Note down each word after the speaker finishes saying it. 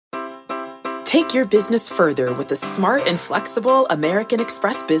Take your business further with the smart and flexible American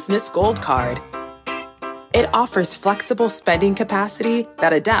Express Business Gold Card. It offers flexible spending capacity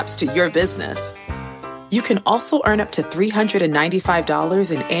that adapts to your business. You can also earn up to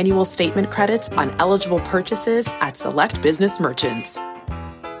 $395 in annual statement credits on eligible purchases at select business merchants.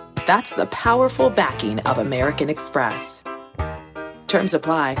 That's the powerful backing of American Express. Terms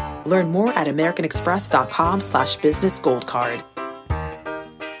apply. Learn more at americanexpress.com/businessgoldcard.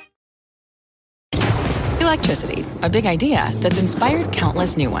 Electricity, a big idea that's inspired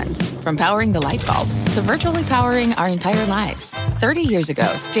countless new ones. From powering the light bulb to virtually powering our entire lives. 30 years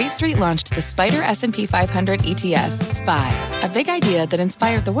ago, State Street launched the Spider S&P 500 ETF, SPY. A big idea that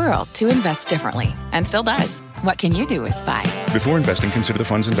inspired the world to invest differently. And still does. What can you do with SPY? Before investing, consider the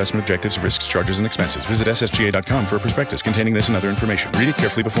fund's investment objectives, risks, charges, and expenses. Visit ssga.com for a prospectus containing this and other information. Read it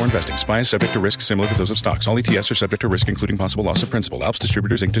carefully before investing. SPY is subject to risks similar to those of stocks. All ETFs are subject to risk, including possible loss of principal. Alps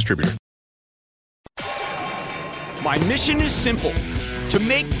Distributors, Inc. Distributor. My mission is simple, to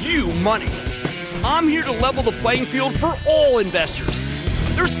make you money. I'm here to level the playing field for all investors.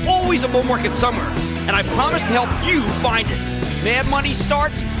 There's always a bull market somewhere, and I promise to help you find it. Mad Money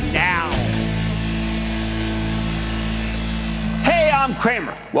starts now. Hey, I'm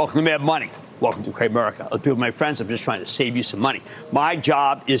Cramer. Welcome to Mad Money. Welcome to Cramerica. Other people, my friends, I'm just trying to save you some money. My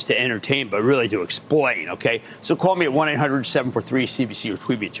job is to entertain, but really to explain, okay? So call me at 1-800-743-CBC or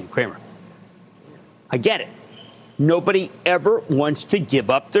tweet me at Jim Cramer. I get it. Nobody ever wants to give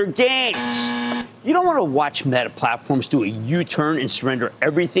up their gains. You don't want to watch Meta Platforms do a U-turn and surrender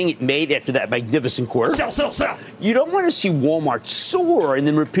everything it made after that magnificent quarter. Sell, sell, sell. You don't want to see Walmart soar and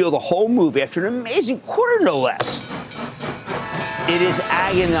then repeal the whole move after an amazing quarter, no less. It is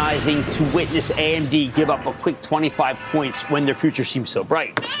agonizing to witness AMD give up a quick 25 points when their future seems so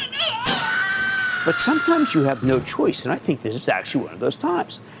bright. But sometimes you have no choice, and I think this is actually one of those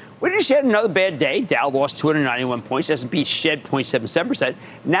times. We just had another bad day. Dow lost 291 points. S&P shed 0.77%.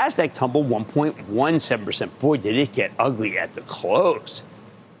 NASDAQ tumbled 1.17%. Boy, did it get ugly at the close.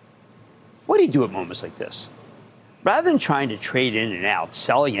 What do you do at moments like this? Rather than trying to trade in and out,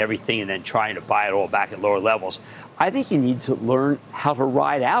 selling everything and then trying to buy it all back at lower levels, I think you need to learn how to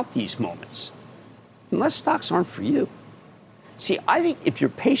ride out these moments. Unless stocks aren't for you. See, I think if you're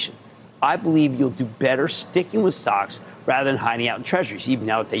patient, I believe you'll do better sticking with stocks rather than hiding out in treasuries, even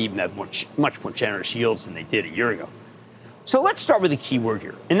now that they even have much more generous yields than they did a year ago. So let's start with a key word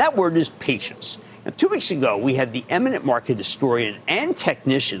here, and that word is patience. Now, 2 weeks ago, we had the eminent market historian and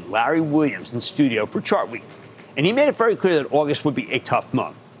technician Larry Williams in studio for Chart Week, and he made it very clear that August would be a tough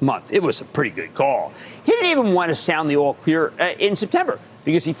month. It was a pretty good call. He didn't even want to sound the all clear in September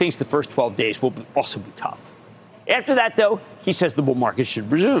because he thinks the first 12 days will also be tough. After that, though, he says the bull market should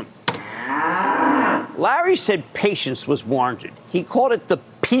resume. Larry said patience was warranted. He called it the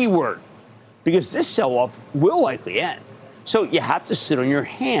P word because this sell-off will likely end. So you have to sit on your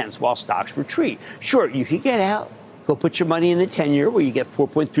hands while stocks retreat. Sure, you can get out. Go put your money in the 10-year where you get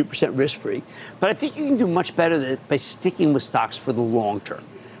 4.3% risk-free. But I think you can do much better by sticking with stocks for the long term.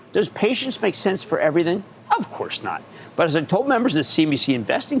 Does patience make sense for everything? Of course not. But as I told members of the CNBC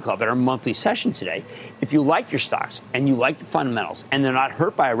Investing Club at our monthly session today, if you like your stocks and you like the fundamentals and they're not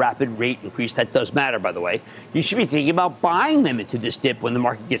hurt by a rapid rate increase, that does matter, by the way, you should be thinking about buying them into this dip when the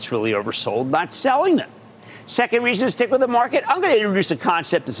market gets really oversold, not selling them. Second reason to stick with the market, I'm going to introduce a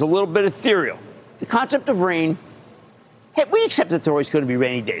concept that's a little bit ethereal. The concept of rain. Hey, we accept that there are always going to be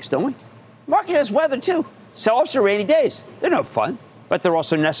rainy days, don't we? Market has weather, too. Sell-offs are rainy days. They're no fun. But they're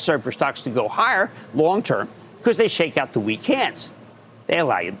also necessary for stocks to go higher long-term because they shake out the weak hands. They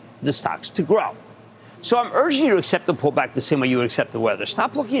allow the stocks to grow. So I'm urging you to accept the pullback the same way you would accept the weather.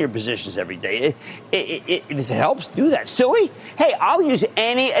 Stop looking at your positions every day. If it helps, do that. Silly? Hey, I'll use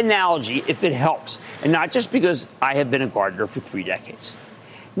any analogy if it helps, and not just because I have been a gardener for 3 decades.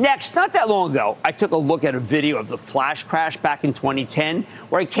 Next, not that long ago, I took a look at a video of the flash crash back in 2010,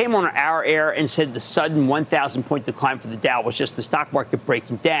 where I came on our air and said the sudden 1,000-point decline for the Dow was just the stock market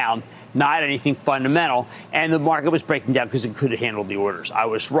breaking down, not anything fundamental, and the market was breaking down because it could have handled the orders. I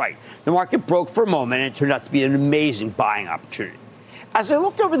was right. The market broke for a moment, and it turned out to be an amazing buying opportunity. As I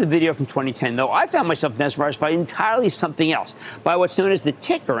looked over the video from 2010, though, I found myself mesmerized by entirely something else, by what's known as the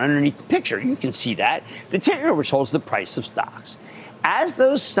ticker underneath the picture. You can see that. The ticker, which holds the price of stocks. As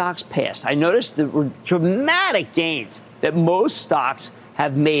those stocks passed, I noticed there were dramatic gains that most stocks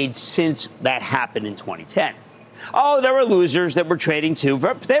have made since that happened in 2010. Oh, there were losers that were trading too.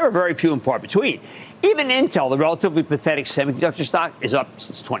 They were very few and far between. Even Intel, the relatively pathetic semiconductor stock, is up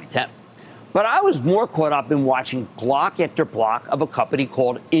since 2010. But I was more caught up in watching block after block of a company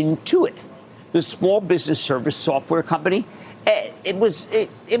called Intuit, the small business service software company. It was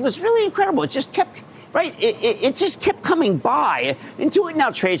really incredible. It just kept right. It just kept coming by. Intuit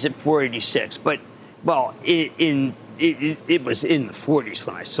now trades at 486, but well, it was in the 40s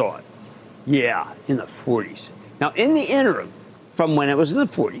when I saw it. Yeah, in the 40s. Now, in the interim, from when it was in the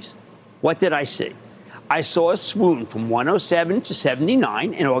 40s, what did I see? I saw a swoon from 107 to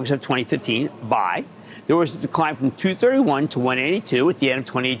 79 in August of 2015. Buy. There was a decline from 231 to 182 at the end of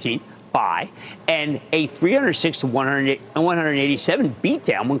 2018. Buy. And a 306 to 187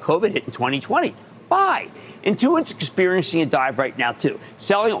 beatdown when COVID hit in 2020. Buy. Intuit's experiencing a dive right now, too,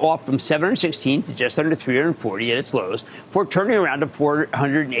 selling off from 716 to just under 340 at its lows before turning around to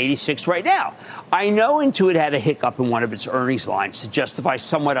 486 right now. I know Intuit had a hiccup in one of its earnings lines to justify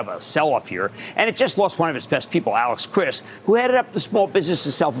somewhat of a sell-off here, and it just lost one of its best people, Alex Chris, who headed up the Small Business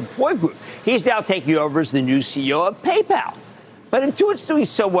and Self-Employed Group. He's now taking over as the new CEO of PayPal. But Intuit's doing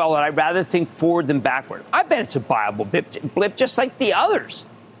so well that I'd rather think forward than backward. I bet it's a viable blip just like the others.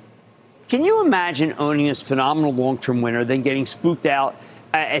 Can you imagine owning this phenomenal long-term winner, then getting spooked out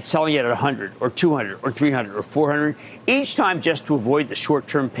at selling it at 100 or 200 or 300 or 400 each time just to avoid the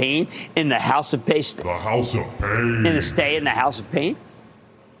short-term pain in the house of pain? The house of pain. In a stay in the house of pain?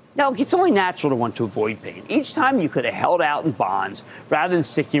 No, it's only natural to want to avoid pain. Each time you could have held out in bonds rather than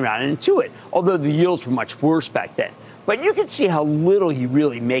sticking around in Intuit, although the yields were much worse back then. But you can see how little you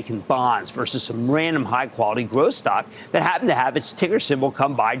really make in bonds versus some random high-quality growth stock that happened to have its ticker symbol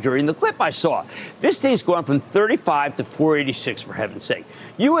come by during the clip I saw. This thing's going from 35 to 486, for heaven's sake.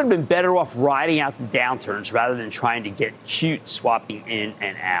 You would have been better off riding out the downturns rather than trying to get cute swapping in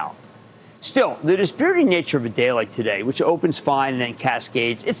and out. Still, the dispiriting nature of a day like today, which opens fine and then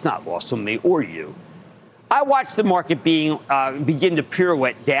cascades, it's not lost on me or you. I watched the market begin to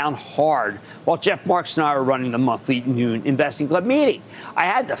pirouette down hard while Jeff Marks and I were running the monthly noon investing club meeting. I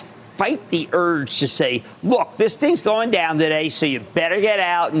had to fight the urge to say, look, this thing's going down today, so you better get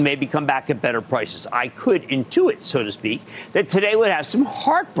out and maybe come back at better prices. I could intuit, so to speak, that today would have some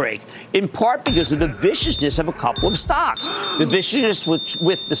heartbreak, in part because of the viciousness of a couple of stocks. The viciousness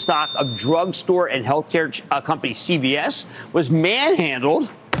with the stock of drugstore and healthcare company CVS was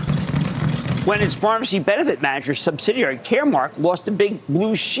manhandled when its pharmacy benefit manager subsidiary Caremark lost a big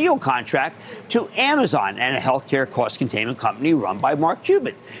Blue Shield contract to Amazon and a healthcare cost containment company run by Mark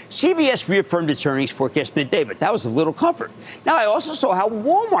Cuban. CVS reaffirmed its earnings forecast midday, but that was a little comfort. Now, I also saw how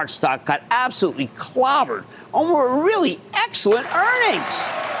Walmart stock got absolutely clobbered on were really excellent earnings.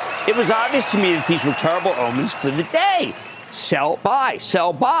 It was obvious to me that these were terrible omens for the day. Sell, buy,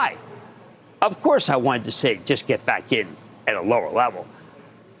 sell, buy. Of course, I wanted to say just get back in at a lower level.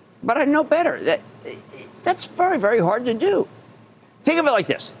 But I know better. That's very, very hard to do. Think of it like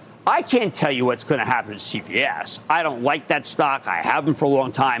this. I can't tell you what's going to happen to CVS. I don't like that stock. I haven't for a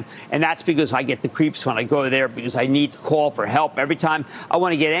long time. And that's because I get the creeps when I go there because I need to call for help every time I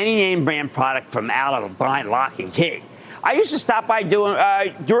want to get any name brand product from out of a blind lock and key. I used to stop by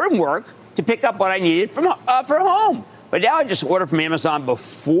during work to pick up what I needed for home. But now I just order from Amazon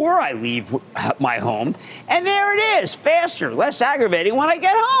before I leave my home. And there it is, faster, less aggravating when I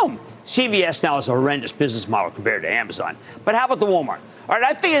get home. CVS now is a horrendous business model compared to Amazon. But how about the Walmart? All right,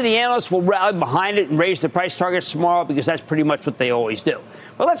 I figure the analysts will rally behind it and raise the price targets tomorrow because that's pretty much what they always do.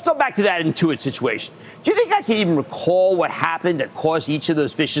 But let's go back to that Intuit situation. Do you think I can even recall what happened that caused each of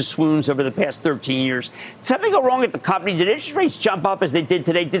those vicious swoons over the past 13 years? Did something go wrong at the company? Did interest rates jump up as they did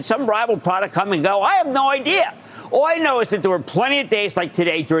today? Did some rival product come and go? I have no idea. All I know is that there were plenty of days like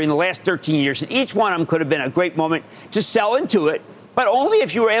today during the last 13 years, and each one of them could have been a great moment to sell into it, but only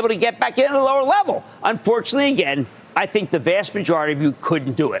if you were able to get back in at a lower level. Unfortunately, again, I think the vast majority of you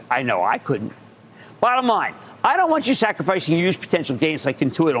couldn't do it. I know I couldn't. Bottom line, I don't want you sacrificing huge potential gains like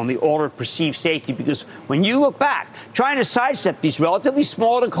Intuit on the altar of perceived safety, because when you look back, trying to sidestep these relatively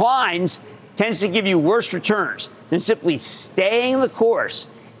small declines tends to give you worse returns than simply staying the course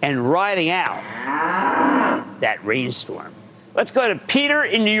and riding out that rainstorm. Let's go to Peter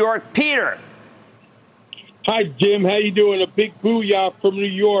in New York. Peter. Hi, Jim. How you doing? A big booyah from New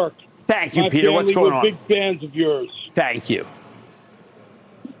York. Thank you, Peter. What's going on? We're big fans of yours. Thank you.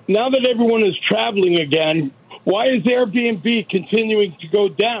 Now that everyone is traveling again, why is Airbnb continuing to go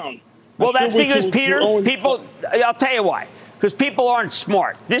down? Well, that's because, Peter, I'll tell you why. Because people aren't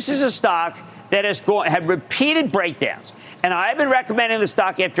smart. This is a stock that had repeated breakdowns. And I've been recommending the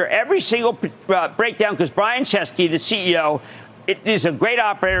stock after every single breakdown because Brian Chesky, the CEO, it is a great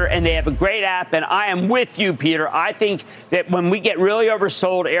operator and they have a great app. And I am with you, Peter. I think that when we get really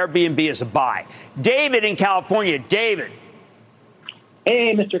oversold, Airbnb is a buy. David in California. David.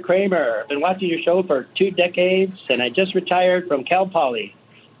 Hey, Mr. Cramer. I've been watching your show for 2 decades, and I just retired from Cal Poly.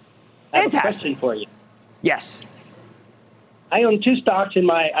 I have a question for you. Yes. I own 2 stocks in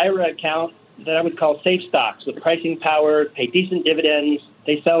my IRA account that I would call safe stocks with pricing power, pay decent dividends.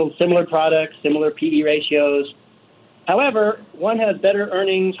 They sell similar products, similar PE ratios. However, one has better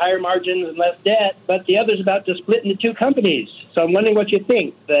earnings, higher margins, and less debt, but the other's about to split into 2 companies. So I'm wondering what you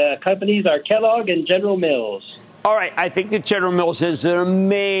think. The companies are Kellogg and General Mills. All right, I think that General Mills is an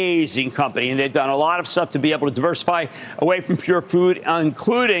amazing company, and they've done a lot of stuff to be able to diversify away from pure food,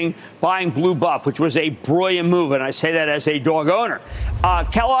 including buying Blue Buff, which was a brilliant move, and I say that as a dog owner.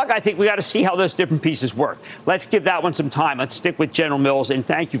 Kellogg, I think we got to see how those different pieces work. Let's give that one some time. Let's stick with General Mills, and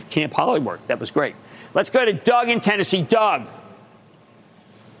thank you for Camp Hollywood. That was great. Let's go to Doug in Tennessee. Doug.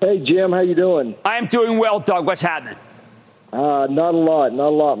 Hey, Jim, how you doing? I am doing well, Doug. What's happening? Not a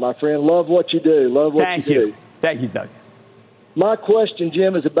lot, my friend. Love what you do. Love what Thank you you. do. Thank you, Doug. My question,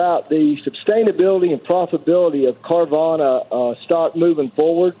 Jim, is about the sustainability and profitability of Carvana stock moving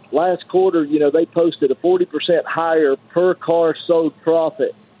forward. Last quarter, they posted a 40% higher per car sold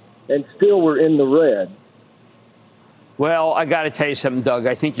profit, and still we're in the red. Well, I got to tell you something, Doug.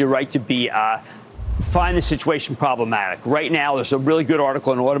 I think you're right to be find the situation problematic. Right now, there's a really good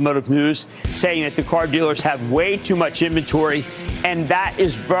article in Automotive News saying that the car dealers have way too much inventory, and that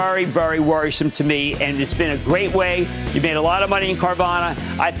is very, very worrisome to me, and it's been a great way. You made a lot of money in Carvana.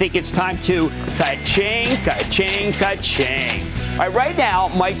 I think it's time to ka-ching, ka-ching, ka-ching. All right now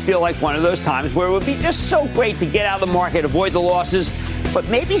might feel like one of those times where it would be just so great to get out of the market, avoid the losses, but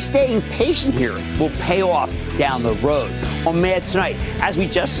maybe staying patient here will pay off down the road. On Mad Tonight, as we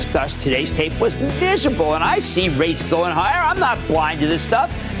just discussed, today's tape was miserable, and I see rates going higher. I'm not blind to this stuff.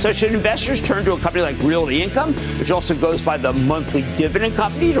 So should investors turn to a company like Realty Income, which also goes by the monthly dividend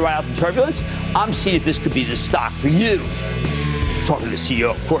company, to ride out the turbulence? I'm seeing if this could be the stock for you. Talking to the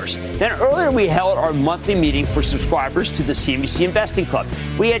CEO, of course. Then earlier we held our monthly meeting for subscribers to the CNBC Investing Club.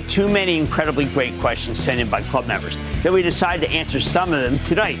 We had too many incredibly great questions sent in by club members that we decided to answer some of them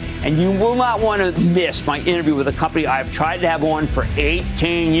tonight. And you will not want to miss my interview with a company I've tried to have on for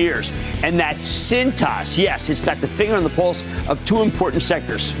 18 years. And that's Cintas. Yes, it's got the finger on the pulse of 2 important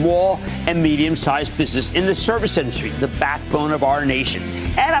sectors, small and medium-sized business in the service industry, the backbone of our nation.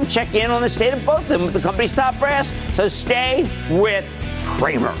 And I'm checking in on the state of both of them with the company's top brass. So stay with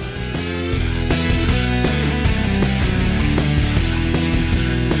Cramer.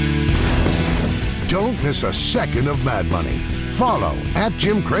 Don't miss a second of Mad Money. Follow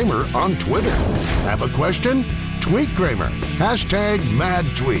 @Jim Cramer on Twitter. Have a question? Tweet Cramer.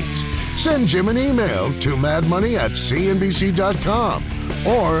 #MadTweets. Send Jim an email to madmoney@cnbc.com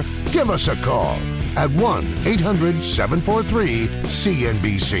or give us a call at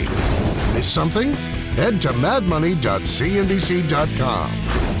 1-800-743-CNBC. Miss something? Head to madmoney.cnbc.com.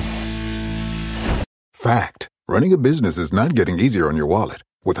 Fact. Running a business is not getting easier on your wallet.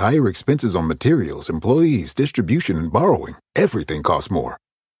 With higher expenses on materials, employees, distribution, and borrowing, everything costs more.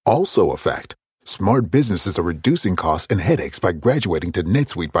 Also a fact. Smart businesses are reducing costs and headaches by graduating to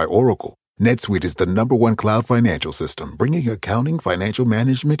NetSuite by Oracle. NetSuite is the #1 cloud financial system, bringing accounting, financial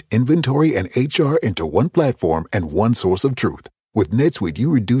management, inventory, and HR into one platform and one source of truth. With NetSuite,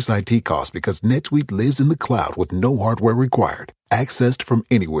 you reduce IT costs because NetSuite lives in the cloud with no hardware required. Accessed from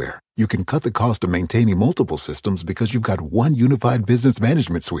anywhere, you can cut the cost of maintaining multiple systems because you've got one unified business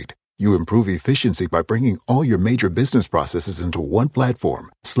management suite. You improve efficiency by bringing all your major business processes into one platform,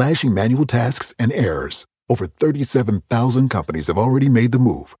 slashing manual tasks and errors. Over 37,000 companies have already made the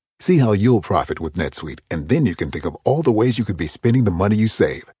move. See how you'll profit with NetSuite, and then you can think of all the ways you could be spending the money you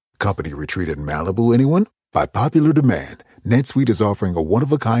save. Company retreat in Malibu, anyone? By popular demand, NetSuite is offering a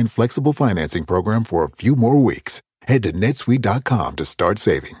one-of-a-kind flexible financing program for a few more weeks. Head to netsuite.com to start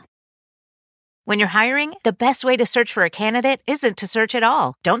saving. When you're hiring, the best way to search for a candidate isn't to search at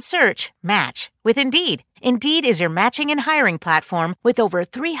all. Don't search, match with Indeed. Indeed is your matching and hiring platform with over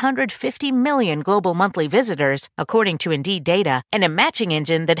 350 million global monthly visitors, according to Indeed data, and a matching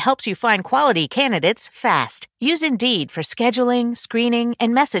engine that helps you find quality candidates fast. Use Indeed for scheduling, screening,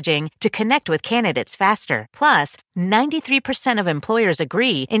 and messaging to connect with candidates faster. Plus, 93% of employers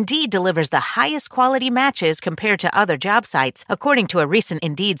agree Indeed delivers the highest quality matches compared to other job sites, according to a recent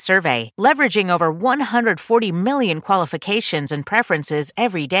Indeed survey. Leveraging over 140 million qualifications and preferences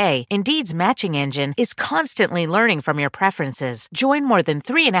every day, Indeed's matching engine is constantly learning from your preferences. Join more than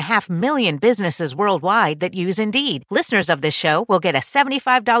 3.5 million businesses worldwide that use Indeed. Listeners of this show will get a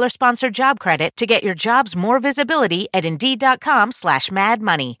 $75 sponsored job credit to get your jobs more visibility at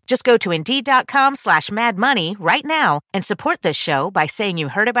Indeed.com/madmoney. Just go to Indeed.com/madmoney right now and support this show by saying you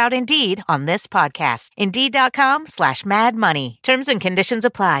heard about Indeed on this podcast. Indeed.com/madmoney. Terms and conditions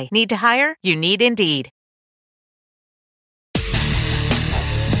apply. Need to hire? You need Indeed.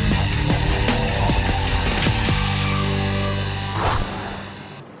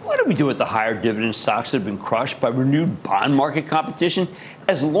 what do we do with the higher dividend stocks that have been crushed by renewed bond market competition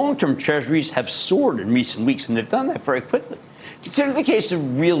as long-term treasuries have soared in recent weeks, and they've done that very quickly? Consider the case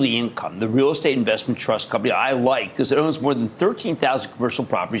of Realty Income, the real estate investment trust company I like because it owns more than 13,000 commercial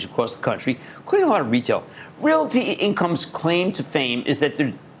properties across the country, including a lot of retail. Realty Income's claim to fame is that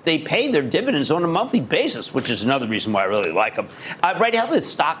they pay their dividends on a monthly basis, which is another reason why I really like them. Right now, the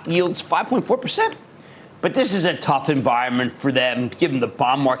stock yields 5.4%. But this is a tough environment for them, given the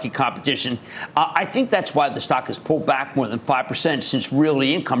bond market competition. I think that's why the stock has pulled back more than 5% since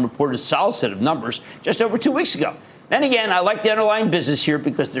Realty Income reported a solid set of numbers just over 2 weeks ago. Then again, I like the underlying business here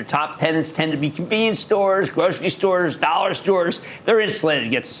because their top tenants tend to be convenience stores, grocery stores, dollar stores. They're insulated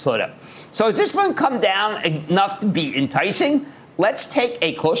against the slowdown. So has this one come down enough to be enticing? Let's take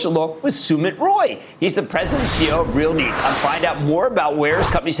a closer look with Sumit Roy. He's the president and CEO of Realty Income. Find out more about where his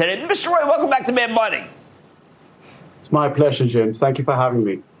company's headed. Mr. Roy, welcome back to Mad Money. It's my pleasure, Jim. Thank you for having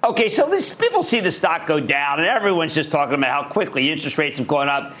me. Okay, so people see the stock go down, and everyone's just talking about how quickly interest rates have gone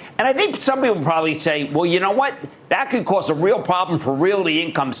up. And I think some people probably say, well, you know what? That could cause a real problem for Realty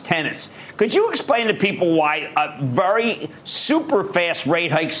Income's tenants. Could you explain to people why a very super fast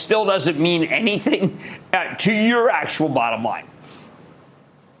rate hike still doesn't mean anything to your actual bottom line?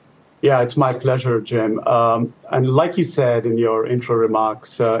 Yeah, it's my pleasure, Jim. And like you said in your intro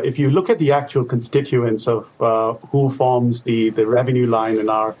remarks, if you look at the actual constituents of who forms the revenue line in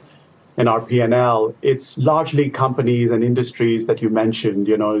our P&L, it's largely companies and industries that you mentioned.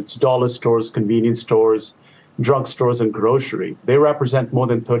 You know, it's dollar stores, convenience stores, drugstores, and grocery. They represent more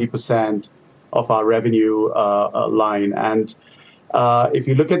than 30% of our revenue line. And if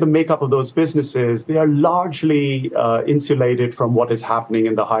you look at the makeup of those businesses, they are largely insulated from what is happening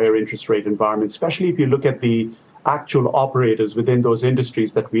in the higher interest rate environment, especially if you look at the actual operators within those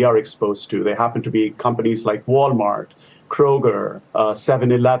industries that we are exposed to. They happen to be companies like Walmart, Kroger,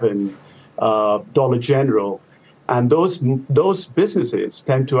 7-Eleven, Dollar General. And those businesses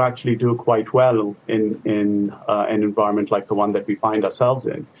tend to actually do quite well in an environment like the one that we find ourselves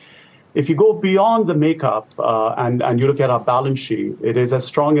in. If you go beyond the makeup and you look at our balance sheet, it is as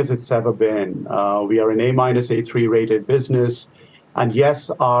strong as it's ever been. We are an A-minus, A3 rated business. And yes,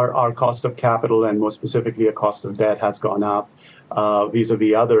 our cost of capital and more specifically a cost of debt has gone up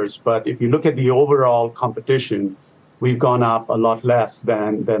vis-a-vis others. But if you look at the overall competition, we've gone up a lot less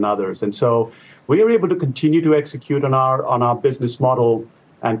than others. And so we are able to continue to execute on our business model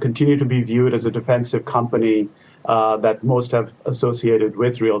and continue to be viewed as a defensive company that most have associated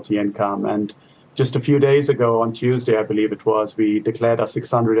with Realty Income. And just a few days ago, on Tuesday, I believe it was, we declared our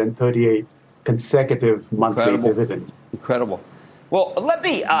 638 consecutive monthly dividend. Incredible. Well, let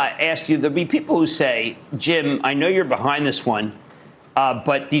me ask you, there'll be people who say, Jim, I know you're behind this one,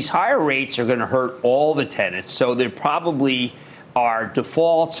 but these higher rates are going to hurt all the tenants. So there probably are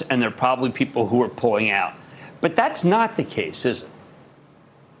defaults and there are probably people who are pulling out. But that's not the case, is it?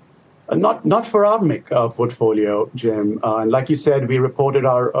 Not for our portfolio, Jim. And like you said, we reported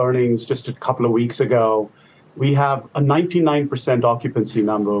our earnings just a couple of weeks ago. We have a 99% occupancy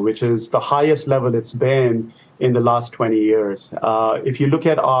number, which is the highest level it's been in the last 20 years. If you look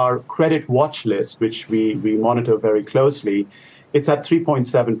at our credit watch list, which we monitor very closely, it's at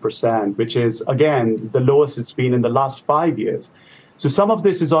 3.7%, which is, again, the lowest it's been in the last 5 years. So some of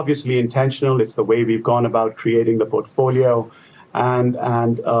this is obviously intentional. It's the way we've gone about creating the portfolio. And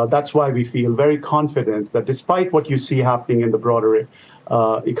that's why we feel very confident that despite what you see happening in the broader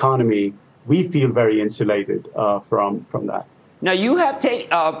economy, we feel very insulated from that. Now, you have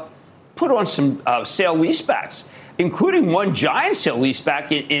put on some sale leasebacks, including one giant sale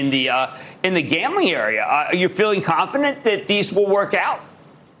leaseback in the gambling area. Are you feeling confident that these will work out?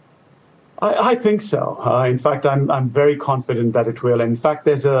 I think so. In fact, I'm very confident that it will. In fact,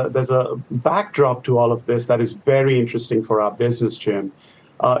 there's a backdrop to all of this that is very interesting for our business, Jim.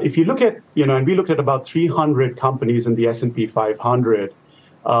 If you look at, and we looked at about 300 companies in the S&P 500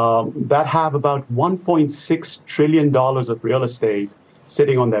 that have about $1.6 trillion of real estate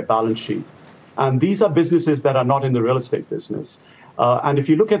sitting on their balance sheet. And these are businesses that are not in the real estate business. And if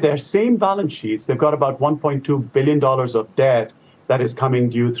you look at their same balance sheets, they've got about $1.2 billion of debt that is coming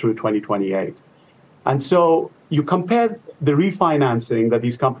due through 2028. And so you compare the refinancing that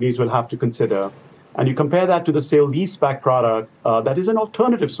these companies will have to consider, and you compare that to the sale-leaseback product that is an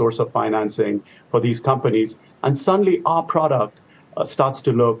alternative source of financing for these companies, and suddenly our product starts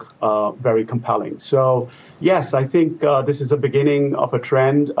to look very compelling. So yes, I think this is a beginning of a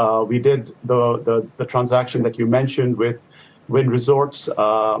trend. We did the transaction that you mentioned with Wynn Resorts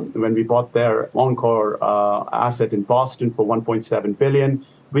when we bought their Encore asset in Boston for $1.7 billion.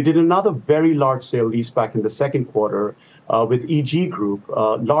 We did another very large sale leaseback in the second quarter with EG Group,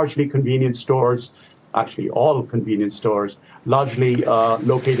 largely convenience stores, actually all convenience stores, largely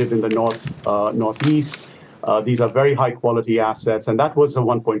located in the northeast. These are very high quality assets, and that was a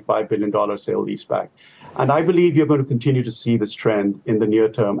 $1.5 billion sale leaseback. And I believe you're going to continue to see this trend in the near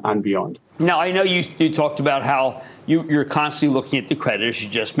term and beyond. Now, I know you talked about how you're constantly looking at the credit, as you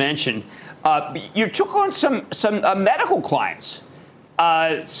just mentioned. You took on some medical clients,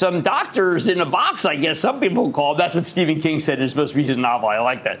 some doctors in a box, I guess some people call them. That's what Stephen King said in his most recent novel. I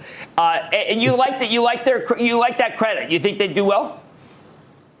like that. And you like that. You like that credit. You think they do well?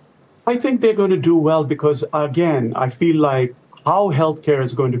 I think they're going to do well because, again, I feel like how healthcare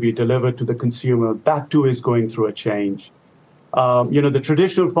is going to be delivered to the consumer, that too is going through a change. The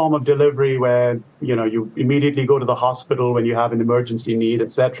traditional form of delivery where, you immediately go to the hospital when you have an emergency need,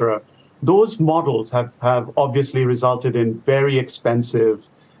 et cetera, those models have obviously resulted in very expensive,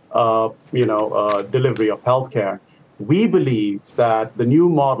 delivery of healthcare. We believe that the new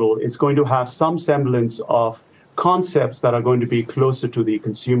model is going to have some semblance of concepts that are going to be closer to the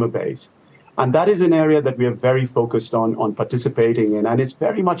consumer base. And that is an area that we are very focused on participating in. And it's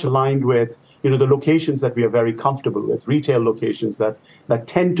very much aligned with, the locations that we are very comfortable with, retail locations that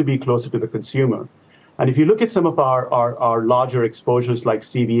tend to be closer to the consumer. And if you look at some of our larger exposures like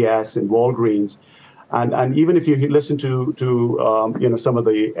CVS and Walgreens, and even if you listen to some of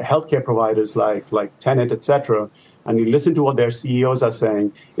the healthcare providers like Tenet, et cetera, and you listen to what their CEOs are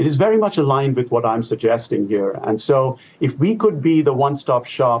saying, it is very much aligned with what I'm suggesting here. And so if we could be the one-stop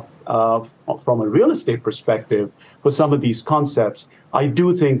shop from a real estate perspective for some of these concepts, I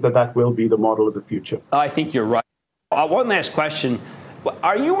do think that will be the model of the future. I think you're right. One last question.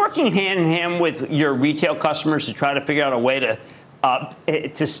 Are you working hand in hand with your retail customers to try to figure out a way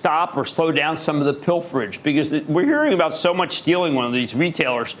to stop or slow down some of the pilferage? Because we're hearing about so much stealing one of these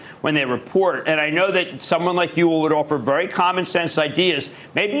retailers when they report. And I know that someone like you would offer very common sense ideas.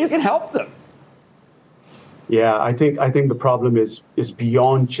 Maybe you can help them. Yeah, I think the problem is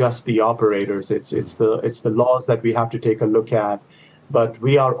beyond just the operators. It's the laws that we have to take a look at. But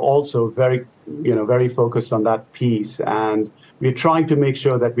we are also very focused on that piece. And we're trying to make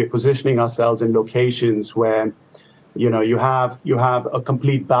sure that we're positioning ourselves in locations where you have a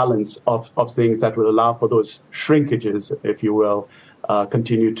complete balance of things that will allow for those shrinkages, if you will,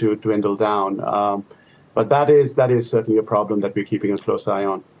 continue to dwindle down. But that is certainly a problem that we're keeping a close eye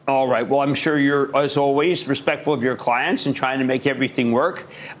on. All right. Well, I'm sure you're, as always, respectful of your clients and trying to make everything work.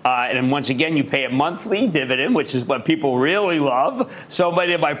 And once again, you pay a monthly dividend, which is what people really love. So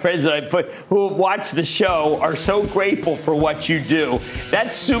many of my friends who watch the show are so grateful for what you do.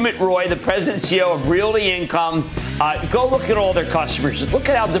 That's Sumit Roy, the president and CEO of Realty Income. Go look at all their customers. Look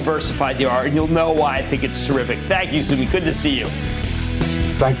at how diversified they are, and you'll know why I think it's terrific. Thank you, Sumit. Good to see you.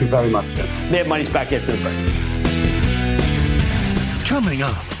 Thank you very much, Jim. Mad Money's back after the break. Coming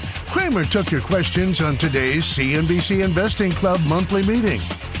up, Cramer took your questions on today's CNBC Investing Club monthly meeting.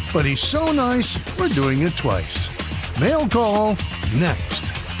 But he's so nice, we're doing it twice. Mail call next.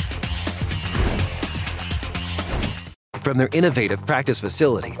 From their innovative practice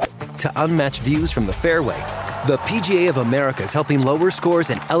facility to unmatched views from the fairway, the PGA of America is helping lower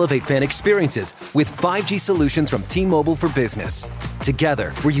scores and elevate fan experiences with 5G solutions from T-Mobile for Business.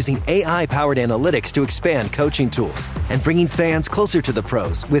 Together, we're using AI-powered analytics to expand coaching tools and bringing fans closer to the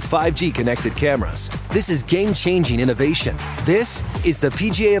pros with 5G connected cameras. This is game-changing innovation. This is the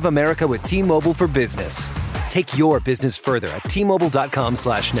PGA of America with T-Mobile for Business. Take your business further at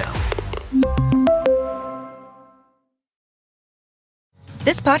T-Mobile.com/now.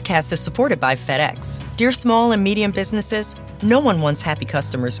 This podcast is supported by FedEx. Dear small and medium businesses, no one wants happy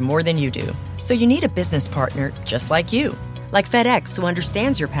customers more than you do. So you need a business partner just like you. Like FedEx, who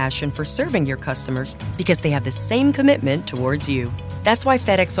understands your passion for serving your customers because they have the same commitment towards you. That's why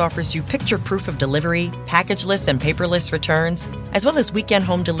FedEx offers you picture proof of delivery, packageless and paperless returns, as well as weekend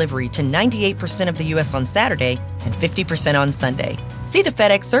home delivery to 98% of the U.S. on Saturday and 50% on Sunday. See the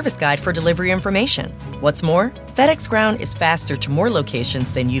FedEx service guide for delivery information. What's more, FedEx Ground is faster to more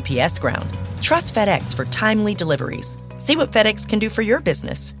locations than UPS Ground. Trust FedEx for timely deliveries. See what FedEx can do for your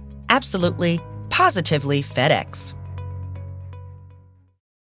business. Absolutely, positively FedEx.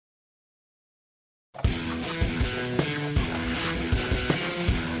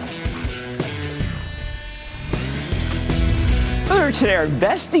 Earlier today, our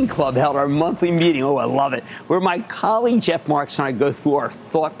investing club held our monthly meeting. Oh, I love it. Where my colleague Jeff Marks and I go through our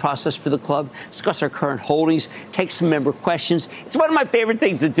thought process for the club, discuss our current holdings, take some member questions. It's one of my favorite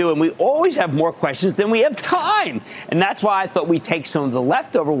things to do, and we always have more questions than we have time. And that's why I thought we'd take some of the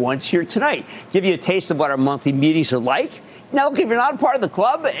leftover ones here tonight, give you a taste of what our monthly meetings are like, Now, look, if you're not a part of the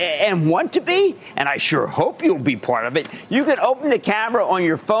club and want to be, and I sure hope you'll be part of it, you can open the camera on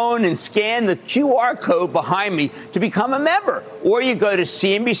your phone and scan the QR code behind me to become a member. Or you go to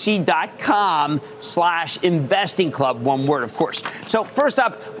cnbc.com/investing club, one word, of course. So first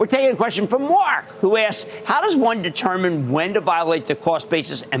up, we're taking a question from Mark, who asks, how does one determine when to violate the cost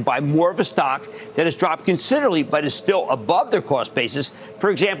basis and buy more of a stock that has dropped considerably but is still above their cost basis?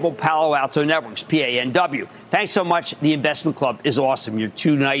 For example, Palo Alto Networks, PANW. Thanks so much. The investment club is awesome. You're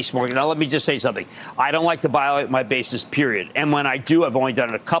too nice, Morgan. Now, let me just say something. I don't like to violate my basis, period. And when I do, I've only done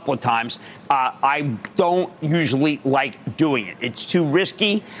it a couple of times. I don't usually like doing it. It's too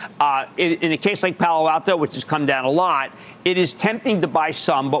risky. In a case like Palo Alto, which has come down a lot, it is tempting to buy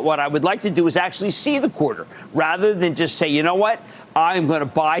some. But what I would like to do is actually see the quarter rather than just say, you know what? I'm going to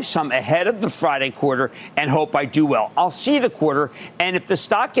buy some ahead of the Friday quarter and hope I do well. I'll see the quarter, and if the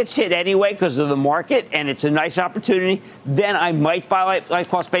stock gets hit anyway because of the market and it's a nice opportunity, then I might violate my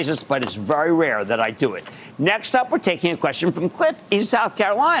cost basis, but it's very rare that I do it. Next up, we're taking a question from Cliff in South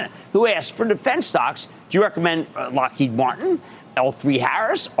Carolina, who asked, for defense stocks, do you recommend Lockheed Martin, L3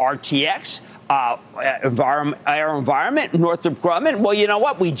 Harris, RTX, AeroVironment, Northrop Grumman? Well, you know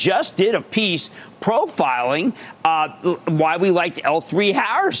what? We just did a piece profiling why we liked L3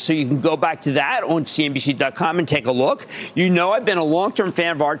 Harris. So you can go back to that on CNBC.com and take a look. You know, I've been a long-term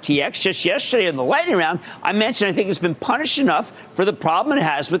fan of RTX. Just yesterday in the lightning round, I mentioned I think it's been punished enough for the problem it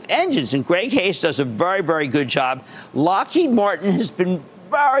has with engines. And Greg Hayes does a very, very good job. Lockheed Martin has been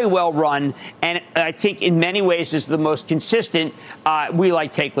very well run, and I think in many ways is the most consistent. We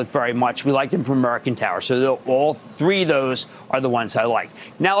like Takelet very much. We like them from American Tower. So all three of those are the ones I like.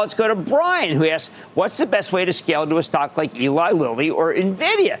 Now let's go to Brian, who asks, what's the best way to scale into a stock like Eli Lilly or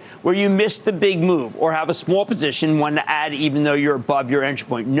NVIDIA, where you missed the big move or have a small position, one to add even though you're above your entry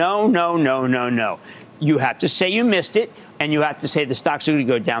point? No. You have to say you missed it, and you have to say the stocks are going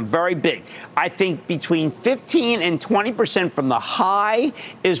to go down very big. I think between 15 and 20% from the high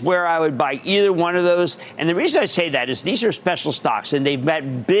is where I would buy either one of those. And the reason I say that is these are special stocks, and they've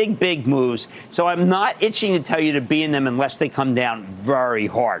met big moves. So I'm not itching to tell you to be in them unless they come down very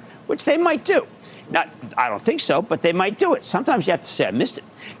hard, which they might do. Now, I don't think so, but they might do it. Sometimes you have to say, I missed it.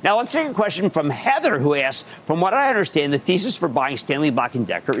 Now, let's take a question from Heather, who asks, from what I understand, the thesis for buying Stanley Black &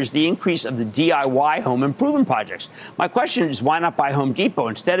 Decker is the increase of the DIY home improvement projects. My question is, why not buy Home Depot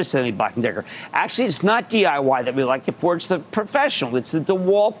instead of Stanley Black & Decker? Actually, it's not DIY that we like it for. It's the professional. It's the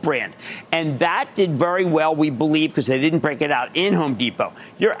DeWalt brand. And that did very well, we believe, because they didn't break it out in Home Depot.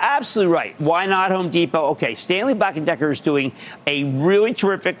 You're absolutely right. Why not Home Depot? Okay, Stanley Black & Decker is doing a really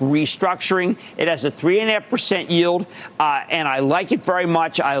terrific restructuring. It has a 3.5% yield, and I like it very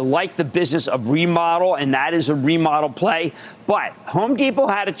much. I like the business of remodel, and that is a remodel play. But Home Depot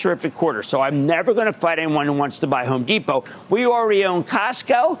had a terrific quarter, so I'm never going to fight anyone who wants to buy Home Depot. We already own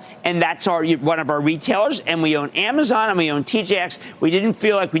Costco, and that's one of our retailers, and we own Amazon, and we own TJX. We didn't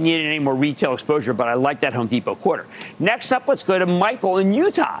feel like we needed any more retail exposure, but I like that Home Depot quarter. Next up, let's go to Michael in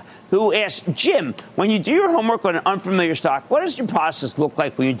Utah, who asks, Jim, when you do your homework on an unfamiliar stock, what does your process look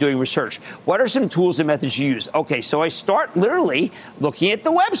like when you're doing research? What are some tools and methods you use? Okay, so I start literally looking at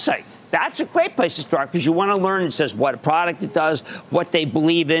the website. That's a great place to start because you want to learn. It says what product it does, what they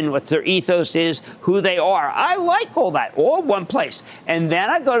believe in, what their ethos is, who they are. I like all that, all in one place. And then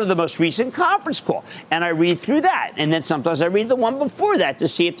I go to the most recent conference call, and I read through that. And then sometimes I read the one before that to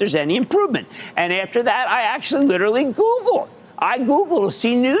see if there's any improvement. And after that, I actually literally Google it. I Google to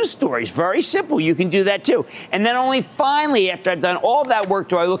see news stories. Very simple. You can do that, too. And then only finally, after I've done all of that work,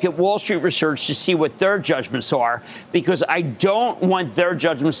 do I look at Wall Street research to see what their judgments are, because I don't want their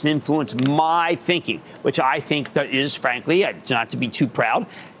judgments to influence my thinking, which I think that is, frankly, not to be too proud,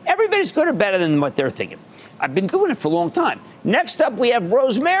 everybody's good or better than what they're thinking. I've been doing it for a long time. Next up, we have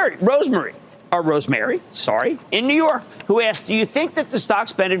Rosemary, in New York, who asked, do you think that the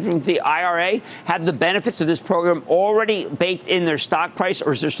stocks benefiting from the IRA have the benefits of this program already baked in their stock price,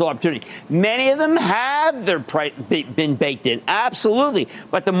 or is there still opportunity? Many of them have their price been baked in, absolutely.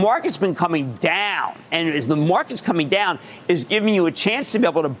 But the market's been coming down, and as the market's coming down, is giving you a chance to be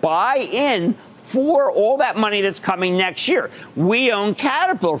able to buy in for all that money that's coming next year. We own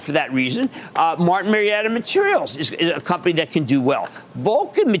Caterpillar for that reason. Martin Marietta Materials is a company that can do well.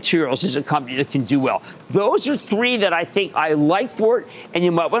 Vulcan Materials is a company that can do well. Those are three that I think I like for it, and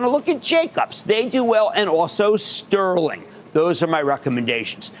you might want to look at Jacobs. They do well, and also Sterling. Those are my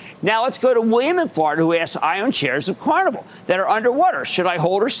recommendations. Now let's go to William in Florida, who asks, I own shares of Carnival that are underwater. Should I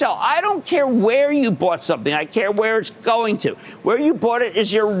hold or sell? I don't care where you bought something. I care where it's going to. Where you bought it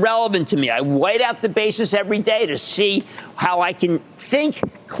is irrelevant to me. I white out the basis every day to see how I can think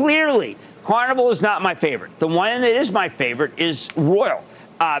clearly. Carnival is not my favorite. The one that is my favorite is Royal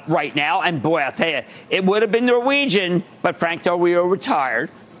right now. And boy, I'll tell you, it would have been Norwegian, but Frank Del Rio retired.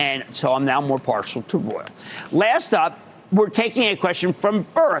 And so I'm now more partial to Royal. Last up, we're taking a question from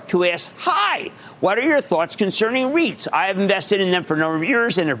Burke, who asks, hi, what are your thoughts concerning REITs? I have invested in them for a number of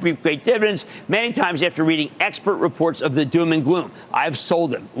years and have reaped great dividends many times after reading expert reports of the doom and gloom. I've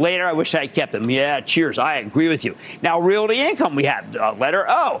sold them. Later, I wish I had kept them. Yeah, cheers. I agree with you. Now, Realty Income, we have letter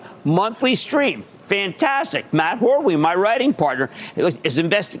O, monthly stream. Fantastic. Matt Horwey, my writing partner, is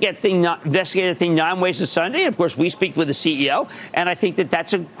investigating thing 9 Ways to Sunday. Of course, we speak with the CEO, and I think that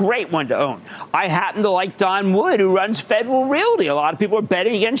that's a great one to own. I happen to like Don Wood, who runs Federal Realty. A lot of people are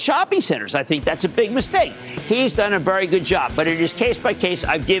betting against shopping centers. I think that's a big mistake. He's done a very good job, but it is case by case.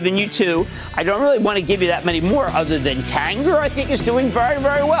 I've given you 2. I don't really want to give you that many more other than Tanger, I think, is doing very,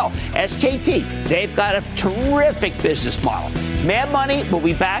 very well. SKT, they've got a terrific business model. Mad Money will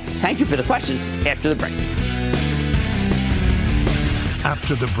be back. Thank you for the questions after the break.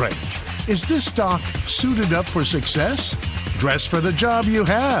 After the break, is this stock suited up for success? Dress for the job you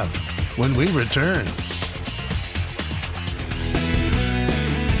have when we return.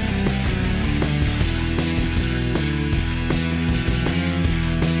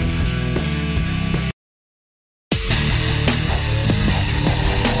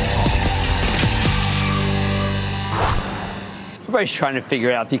 Everybody's trying to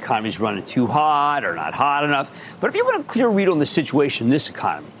figure out if the economy's running too hot or not hot enough. But if you want a clear read on the situation in this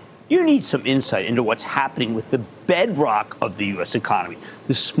economy, you need some insight into what's happening with the bedrock of the U.S. economy,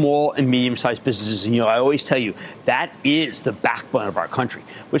 the small and medium-sized businesses. And, I always tell you, that is the backbone of our country.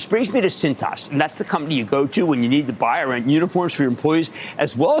 Which brings me to Cintas, and that's the company you go to when you need to buy or rent uniforms for your employees,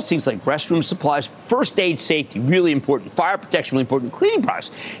 as well as things like restroom supplies, first aid safety, really important, fire protection, really important, cleaning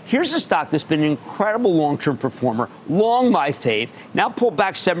products. Here's a stock that's been an incredible long-term performer, long my fave, now pulled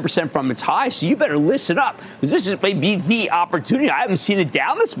back 7% from its high, so you better listen up, because this is maybe the opportunity. I haven't seen it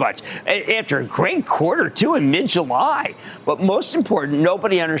down this much after a great quarter, too, in mid-July. But most important,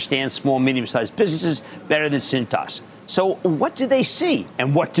 nobody understands small and medium-sized businesses better than Cintas. So what do they see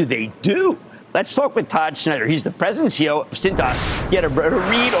and what do they do? Let's talk with Todd Schneider. He's the president and CEO of Cintas. Get a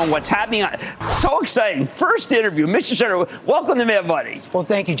read on what's happening. So exciting. First interview. Mr. Schneider, welcome to Mad Money. Well,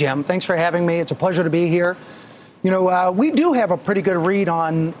 thank you, Jim. Thanks for having me. It's a pleasure to be here. We do have a pretty good read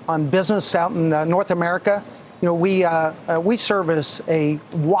on business out in North America. We service a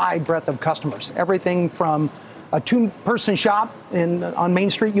wide breadth of customers, everything from a 2-person shop on Main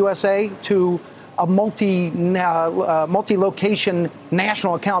Street, USA, to a multi-location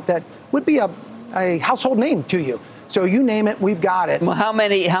national account that would be a household name to you. So you name it, we've got it. Well, how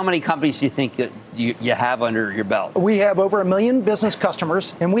many companies do you think that you have under your belt? We have over 1 million business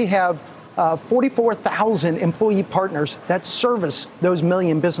customers, and we have 44,000 employee partners that service those 1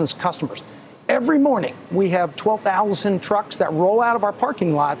 million business customers. Every morning, we have 12,000 trucks that roll out of our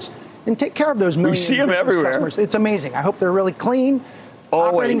parking lots and take care of those 1 million we see them everywhere. Customers. It's amazing. I hope they're really clean,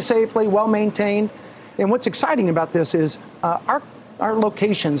 operating safely, well-maintained. And what's exciting about this is our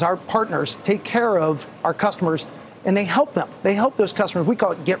locations, our partners take care of our customers, and they help them. They help those customers. We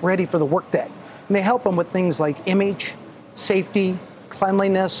call it get ready for the workday. And they help them with things like image, safety,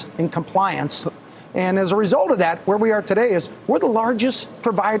 cleanliness, and compliance. And as a result of that, where we are today is we're the largest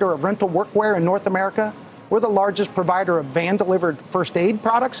provider of rental workwear in North America. We're the largest provider of van-delivered first aid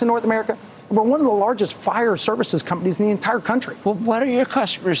products in North America. And we're one of the largest fire services companies in the entire country. Well, what are your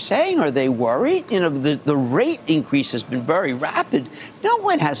customers saying? Are they worried? The rate increase has been very rapid. No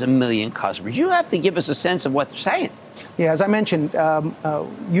one has 1 million customers. You have to give us a sense of what they're saying. Yeah, as I mentioned,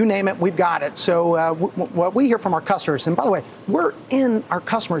 you name it, we've got it. So what we hear from our customers, and by the way, we're in our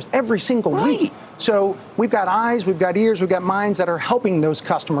customers every single week. So we've got eyes, we've got ears, we've got minds that are helping those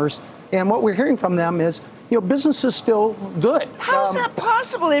customers. And what we're hearing from them is, business is still good. How's that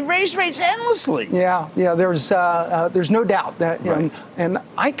possible? They raise rates endlessly. Yeah. There's no doubt that, and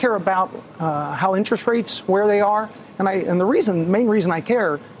I care about how interest rates, where they are, and the main reason I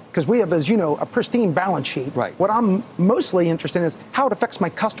care, because we have, as you know, a pristine balance sheet. Right. What I'm mostly interested in is how it affects my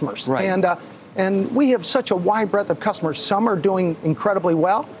customers. Right. And we have such a wide breadth of customers. Some are doing incredibly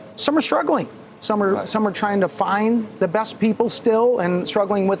well. Some are struggling. Some are trying to find the best people still and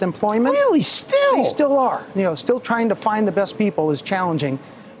struggling with employment. Really, still? They still are. Still trying to find the best people is challenging.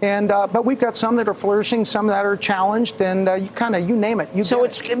 And but we've got some that are flourishing, some that are challenged, and you name it. Is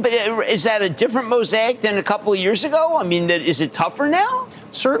that a different mosaic than a couple of years ago? I mean, is it tougher now?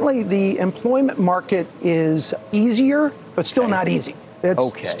 Certainly, the employment market is easier, but still not easy.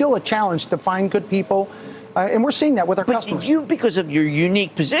 It's still a challenge to find good people. And we're seeing that with our customers. You, because of your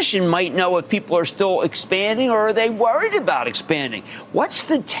unique position, might know if people are still expanding or are they worried about expanding. What's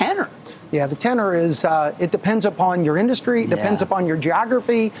the tenor? Yeah, the tenor is it depends upon your industry, it depends upon your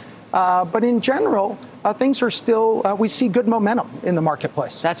geography. But in general, things are still, we see good momentum in the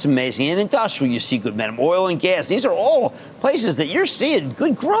marketplace. That's amazing. In industrial, you see good momentum. Oil and gas, these are all places that you're seeing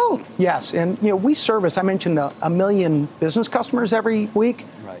good growth. Yes, and we service, I mentioned, 1 million business customers every week,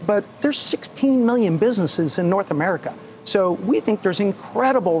 but there's 16 million businesses in North America. So we think there's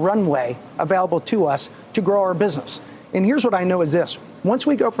incredible runway available to us to grow our business. And here's what I know is this. Once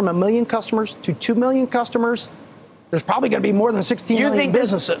we go from 1 million customers to 2 million customers, there's probably going to be more than 16 million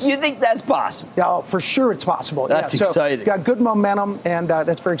businesses. You think that's possible? Yeah, for sure it's possible. That's exciting. So got good momentum, and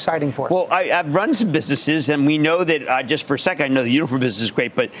that's very exciting for us. Well, I've run some businesses, and we know that, just for a second, I know the uniform business is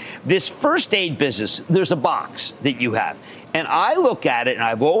great, but this first aid business, there's a box that you have. And I look at it, and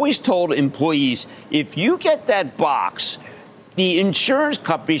I've always told employees, if you get that box, the insurance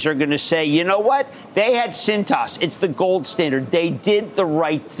companies are going to say, you know what? They had Cintas. It's the gold standard. They did the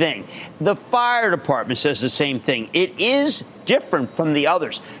right thing. The fire department says the same thing. It is different from the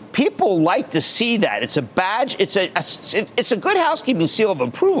others. People like to see that. It's a badge. It's a good housekeeping seal of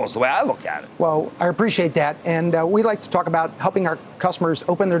approval is the way I look at it. Well, I appreciate that. And we like to talk about helping our customers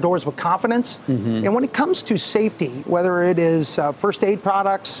open their doors with confidence. Mm-hmm. And when it comes to safety, whether it is first aid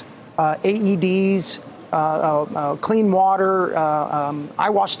products, AEDs, clean water, eye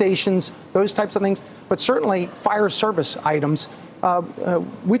wash stations, those types of things, but certainly fire service items.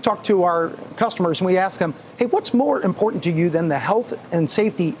 We talk to our customers and we ask them, hey, what's more important to you than the health and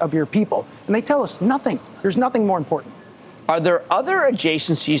safety of your people? And they tell us nothing. There's nothing more important. Are there other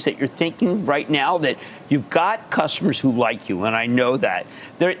adjacencies that you're thinking right now that you've got customers who like you, and I know that.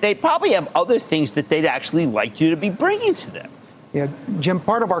 They probably have other things that they'd actually like you to be bringing to them. Yeah, Jim,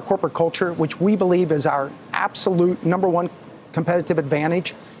 part of our corporate culture, which we believe is our absolute number one competitive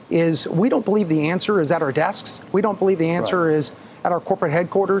advantage, is we don't believe the answer is at our desks. We don't believe the answer is at our corporate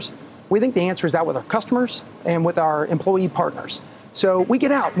headquarters. We think the answer is out with our customers and with our employee partners. So we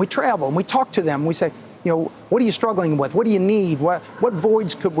get out and we travel and we talk to them. We say, what are you struggling with? What do you need? What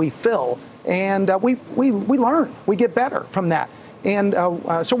voids could we fill? And we learn. We get better from that. And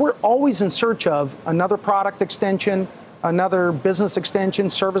so we're always in search of another product extension, another business extension,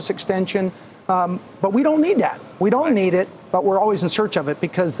 service extension. But we don't need that. We don't need it, but we're always in search of it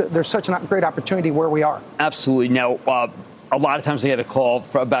because there's such a great opportunity where we are. Absolutely. Now, a lot of times I get a call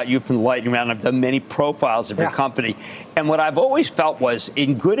about you from the lightning round. I've done many profiles of your company. And what I've always felt was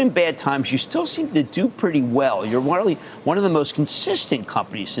in good and bad times, you still seem to do pretty well. You're one of the most consistent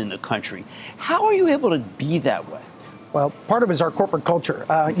companies in the country. How are you able to be that way? Well, part of it is our corporate culture.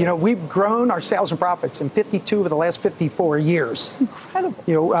 We've grown our sales and profits in 52 of the last 54 years.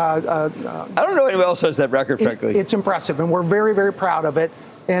 Incredible. I don't know anyone else has that record, frankly. It's impressive, and we're very, very proud of it.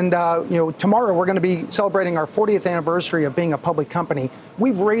 And, tomorrow we're going to be celebrating our 40th anniversary of being a public company.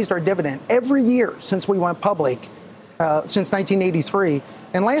 We've raised our dividend every year since we went public, since 1983.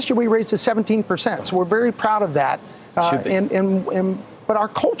 And last year we raised it 17%. So we're very proud of that. But our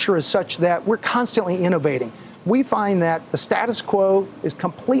culture is such that we're constantly innovating. We find that the status quo is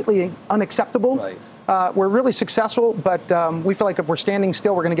completely unacceptable. Right. We're really successful, but we feel like if we're standing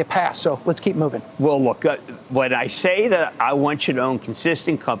still, we're going to get past. So let's keep moving. Well, look, when I say that I want you to own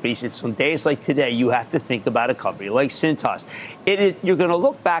consistent companies, it's on days like today, you have to think about a company like Cintas. You're going to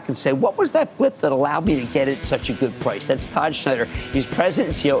look back and say, what was that blip that allowed me to get it at such a good price? That's Todd Schneider. He's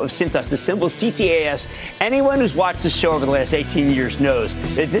president and CEO of Cintas. The symbol is CTAS. Anyone who's watched this show over the last 18 years knows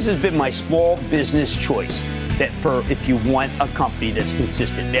that this has been my small business choice. That for if you want a company that's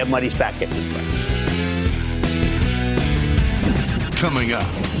consistent, their money's back at the front. Coming up,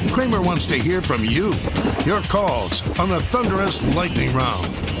 Cramer wants to hear from you. Your calls on the Thunderous Lightning Round.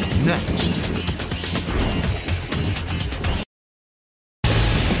 Next.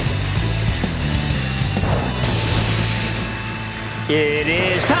 It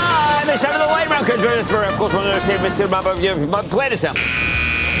is time. It's time for the lightning round. Of course, we're going to save my play us.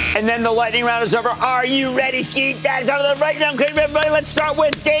 And then the lightning round is over. Are you ready, Skeet? That's on the lightning round. Everybody, let's start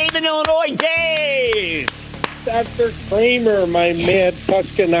with Dave in Illinois. Dave. Dr. Cramer, my mad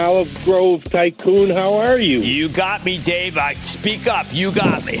Tuscan olive grove tycoon, how are you? You got me, Dave. Speak up. You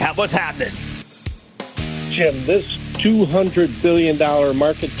got me. What's happening? Jim, this $200 billion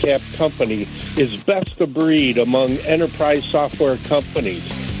market cap company is best of breed among enterprise software companies.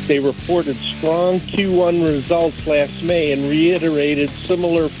 They reported strong Q1 results last May and reiterated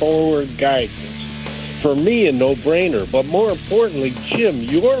similar forward guidance. For me, a no-brainer, but more importantly, Jim,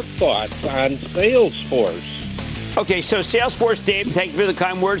 your thoughts on Salesforce. Okay, so Salesforce, Dave, thank you for the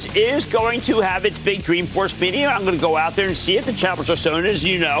kind words, is going to have its big Dreamforce meeting. I'm going to go out there and see it. The Chapels are so, as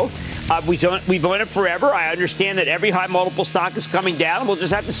you know. We've owned it forever. I understand that every high multiple stock is coming down. We'll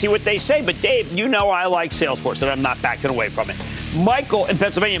just have to see what they say. But, Dave, you know I like Salesforce, and I'm not backing away from it. Michael in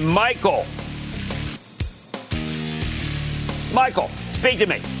Pennsylvania. Michael, speak to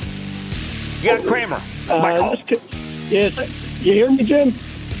me. You got Cramer. Michael. Yes. You hear me, Jim?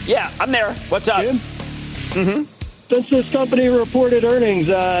 Yeah, I'm there. What's up? Jim? Mm-hmm. Since this company reported earnings,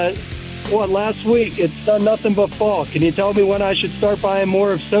 last week, it's done nothing but fall. Can you tell me when I should start buying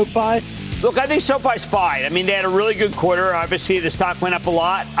more of SoFi? Look, I think SoFi's fine. I mean, they had a really good quarter. Obviously, the stock went up a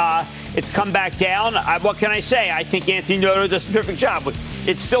lot. It's come back down. What can I say? I think Anthony Noto does a terrific job.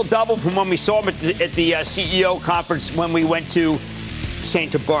 It's still doubled from when we saw him at the CEO conference when we went to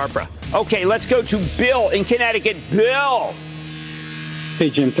Santa Barbara. Okay, let's go to Bill in Connecticut. Bill. Hey,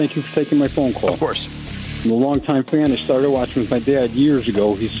 Jim, thank you for taking my phone call. Of course. I'm a longtime fan. I started watching with my dad years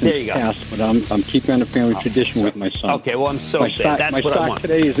ago. He's since passed, but I'm keeping on a family tradition with my son. Okay, well, I'm so glad. That's what I want. My stock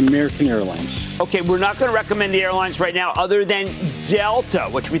today is American Airlines. Okay, we're not going to recommend the airlines right now other than Delta,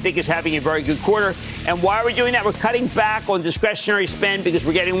 which we think is having a very good quarter. And why are we doing that? We're cutting back on discretionary spend because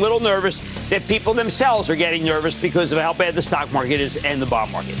we're getting a little nervous that people themselves are getting nervous because of how bad the stock market is and the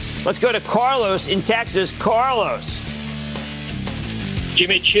bond market. Let's go to Carlos in Texas. Carlos.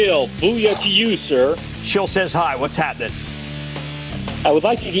 Jimmy Chill, booyah to you, sir. Chill says hi. What's happening? I would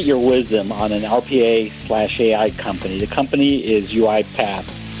like to get your wisdom on an RPA/AI company. The company is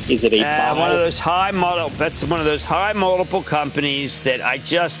UiPath. Is it a one of those high multiple? That's one of those high multiple companies that I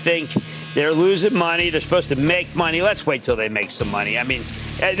just think they're losing money. They're supposed to make money. Let's wait till they make some money. I mean,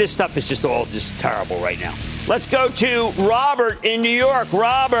 this stuff is just all just terrible right now. Let's go to Robert in New York.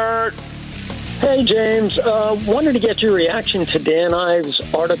 Robert. Hey, James. Wanted to get your reaction to Dan Ives'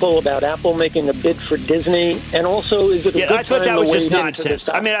 article about Apple making a bid for Disney. And also, is it a good I thought time that to was just wade into nonsense. this?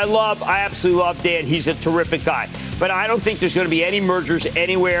 I mean, I absolutely love Dan. He's a terrific guy. But I don't think there's going to be any mergers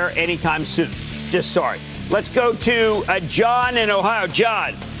anywhere anytime soon. Just sorry. Let's go to John in Ohio.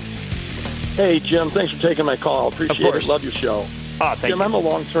 John. Hey, Jim. Thanks for taking my call. Appreciate it. Love your show. Oh, thank Jim, you. I'm a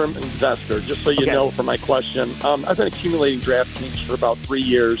long-term investor, just so you know for my question. I've been accumulating DraftKings for about 3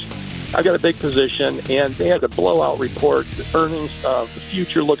 years. I've got a big position, and they had a blowout report. The earnings, the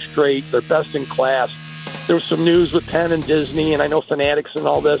future looks great. They're best in class. There was some news with Penn and Disney, and I know Fanatics and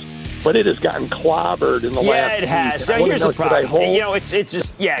all this, but it has gotten clobbered in the last Yeah, it has. week. Now, here's the problem. You It's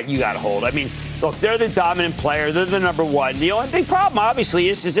just, you got to hold. I mean, look, they're the dominant player. They're the number one. The only big problem, obviously,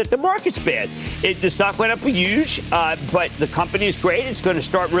 is that the market's bad. The stock went up huge, but the company is great. It's going to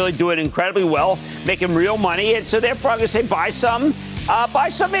start really doing incredibly well, making real money. And so therefore, I'm going to say buy some. Buy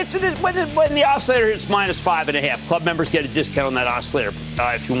some after this, when the oscillator hits -5.5. Club members get a discount on that oscillator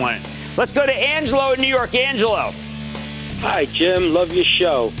if you want it. Let's go to Angelo in New York. Angelo. Hi, Jim. Love your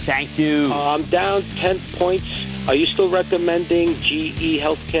show. Thank you. I'm down 10 points. Are you still recommending GE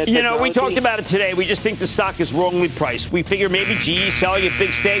Healthcare Technology? You know, we talked about it today. We just think the stock is wrongly priced. We figure maybe GE selling a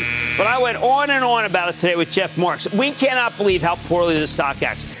big stake. But I went on and on about it today with Jeff Marks. We cannot believe how poorly the stock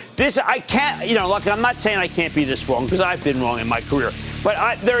acts. I can't, look, I'm not saying I can't be this wrong because I've been wrong in my career.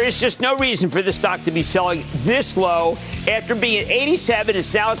 But there is just no reason for this stock to be selling this low. After being at 87,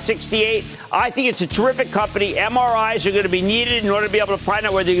 it's now at 68. I think it's a terrific company. MRIs are going to be needed in order to be able to find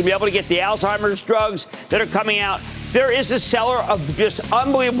out whether you're going to be able to get the Alzheimer's drugs that are coming out. There is a seller of just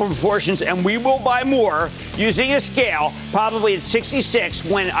unbelievable proportions, and we will buy more using a scale, probably at 66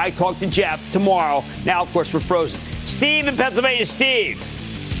 when I talk to Jeff tomorrow. Now, of course, we're frozen. Steve in Pennsylvania. Steve.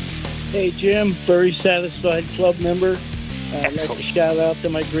 Hey, Jim. Very satisfied club member. I'd like to shout out to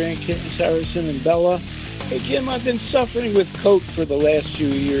my grandkids, Harrison and Bella. Hey, Jim, I've been suffering with Coke for the last few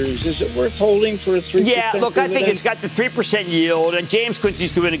years. Is it worth holding for a 3% Yeah, look, dividend? I think it's got the 3% yield, and James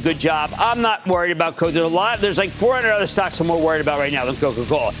Quincy's doing a good job. I'm not worried about Coke. There's like 400 other stocks I'm more worried about right now than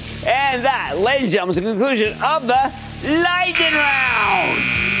Coca-Cola. And that, ladies and gentlemen, is the conclusion of the Lightning Round.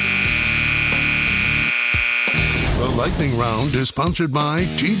 The Lightning Round is sponsored by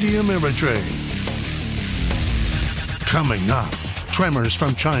TD Ameritrade. Coming up, tremors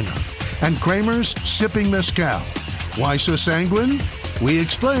from China and Cramer's sipping mezcal. Why so sanguine? We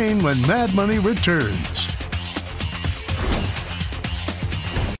explain when Mad Money returns.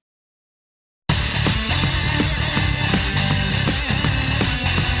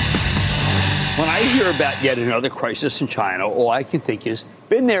 When I hear about yet another crisis in China, all I can think is,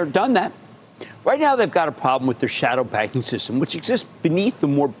 been there, done that. Right now, they've got a problem with their shadow banking system, which exists beneath the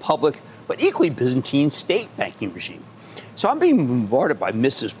more public but equally Byzantine state banking regime. So I'm being bombarded by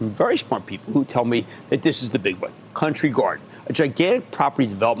missives from very smart people who tell me that this is the big one. Country Garden, a gigantic property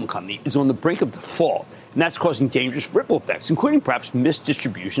development company, is on the brink of default And that's causing dangerous ripple effects, including perhaps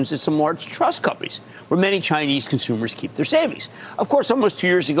misdistributions at some large trust companies, where many Chinese consumers keep their savings. Of course, almost 2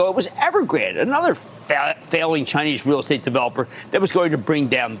 years ago, it was Evergrande, another failing Chinese real estate developer that was going to bring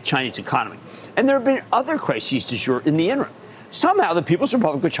down the Chinese economy. And there have been other crises du jour in the interim. Somehow, the People's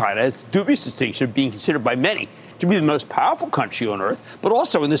Republic of China has dubious distinction of being considered by many to be the most powerful country on earth, but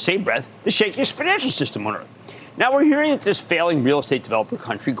also in the same breath, the shakiest financial system on earth. Now, we're hearing that this failing real estate developer,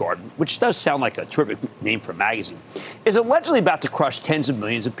 Country Garden, which does sound like a terrific name for a magazine, is allegedly about to crush tens of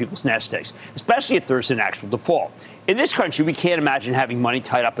millions of people's nest eggs, especially if there's an actual default. In this country, we can't imagine having money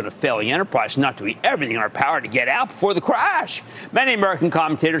tied up in a failing enterprise and not doing everything in our power to get out before the crash. Many American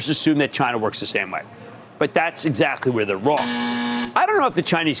commentators assume that China works the same way. But that's exactly where they're wrong. I don't know if the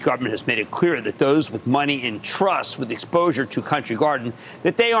Chinese government has made it clear that those with money in trusts with exposure to Country Garden,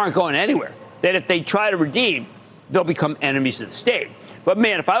 that they aren't going anywhere, that if they try to redeem, they'll become enemies of the state. But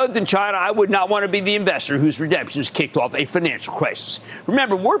man, if I lived in China, I would not want to be the investor whose redemptions kicked off a financial crisis.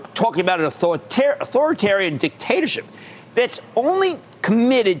 Remember, we're talking about an authoritarian dictatorship that's only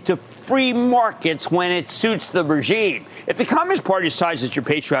committed to free markets when it suits the regime. If the Communist Party decides it's your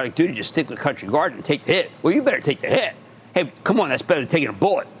patriotic duty to stick with Country Garden and take the hit, well, you better take the hit. Hey, come on, that's better than taking a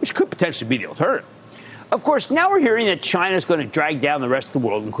bullet, which could potentially be the alternative. Of course, now we're hearing that China is going to drag down the rest of the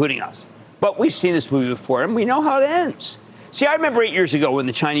world, including us. But we've seen this movie before, and we know how it ends. See, I remember 8 years ago when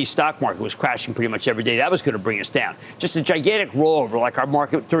the Chinese stock market was crashing pretty much every day. That was going to bring us down. Just a gigantic rollover like our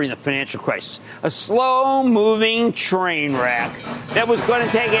market during the financial crisis. A slow-moving train wreck that was going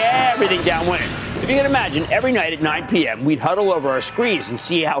to take everything down with it. If you can imagine, every night at 9 p.m., we'd huddle over our screens and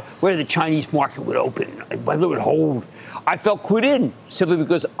see where the Chinese market would open, whether it would hold. I felt clued in simply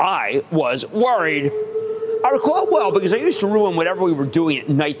because I was worried. I recall it well because I used to ruin whatever we were doing at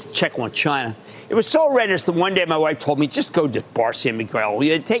night to check on China. It was so horrendous that one day my wife told me, just go to Bar San Miguel.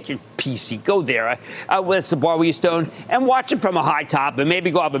 Take your PC, go there. That's the bar we used to own, and watch it from a high top and maybe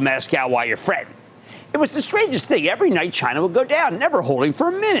go have a mezcal while you're fretting. It was the strangest thing. Every night China would go down, never holding for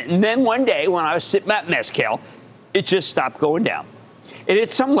a minute. And then one day when I was sitting at mezcal, it just stopped going down. It hit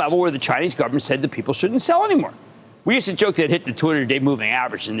some level where the Chinese government said that people shouldn't sell anymore. We used to joke that it hit the 200-day moving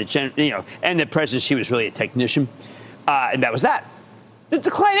average, and the president, she was really a technician, and that was that. The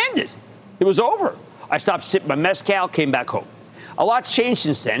decline ended. It was over. I stopped sipping my mezcal, came back home. A lot's changed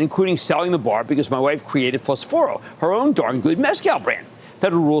since then, including selling the bar because my wife created Fosforo, her own darn good mezcal brand.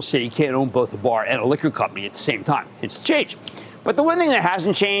 Federal rules say you can't own both a bar and a liquor company at the same time. It's changed. But the one thing that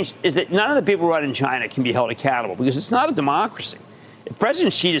hasn't changed is that none of the people running China can be held accountable because it's not a democracy. If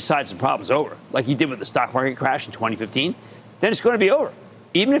President Xi decides the problem's over, like he did with the stock market crash in 2015, then it's going to be over,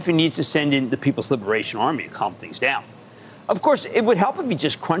 even if he needs to send in the People's Liberation Army to calm things down. Of course, it would help if he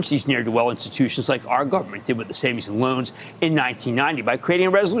just crunched these ne'er-do-well institutions like our government did with the savings and loans in 1990 by creating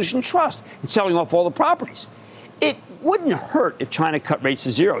a resolution trust and selling off all the properties. It wouldn't hurt if China cut rates to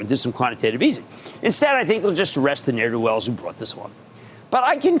zero and did some quantitative easing. Instead, I think they'll just arrest the ne'er-do-wells who brought this on. But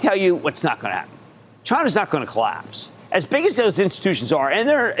I can tell you what's not going to happen. China's not going to collapse. As big as those institutions are, and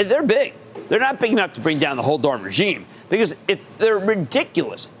they're big, they're not big enough to bring down the whole darn regime. Because if their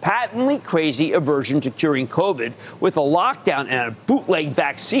ridiculous, patently crazy aversion to curing COVID with a lockdown and a bootleg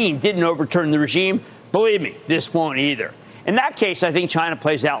vaccine didn't overturn the regime, believe me, this won't either. In that case, I think China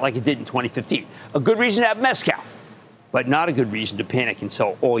plays out like it did in 2015. A good reason to have mezcal, but not a good reason to panic and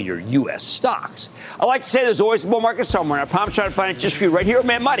sell all your U.S. stocks. I like to say there's always a bull market somewhere, and I promise to try to find it just for you right here at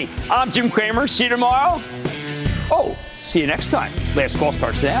Mad Money. I'm Jim Cramer. See you tomorrow. Oh, see you next time. Last call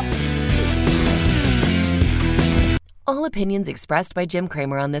starts now. All opinions expressed by Jim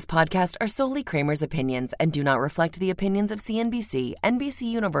Cramer on this podcast are solely Cramer's opinions and do not reflect the opinions of CNBC, NBC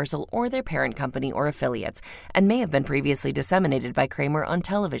Universal, or their parent company or affiliates, and may have been previously disseminated by Cramer on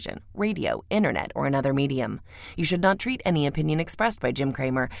television, radio, internet, or another medium. You should not treat any opinion expressed by Jim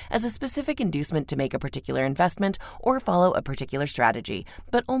Cramer as a specific inducement to make a particular investment or follow a particular strategy,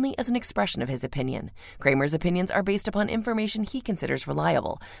 but only as an expression of his opinion. Cramer's opinions are based upon information he considers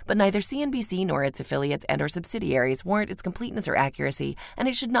reliable, but neither CNBC nor its affiliates and or subsidiaries warrant its completeness or accuracy, and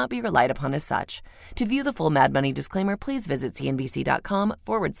it should not be relied upon as such. To view the full Mad Money disclaimer, please visit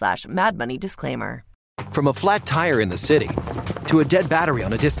cnbc.com/Mad Money disclaimer. From a flat tire in the city to a dead battery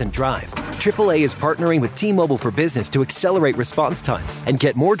on a distant drive, AAA is partnering with T-Mobile for Business to accelerate response times and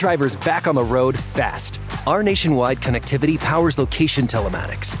get more drivers back on the road fast. Our nationwide connectivity powers location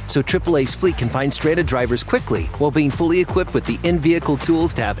telematics, so AAA's fleet can find stranded drivers quickly while being fully equipped with the in-vehicle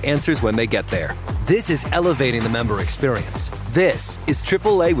tools to have answers when they get there. This is elevating the member experience. This is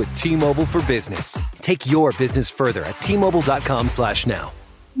AAA with T-Mobile for Business. Take your business further at T-Mobile.com/now.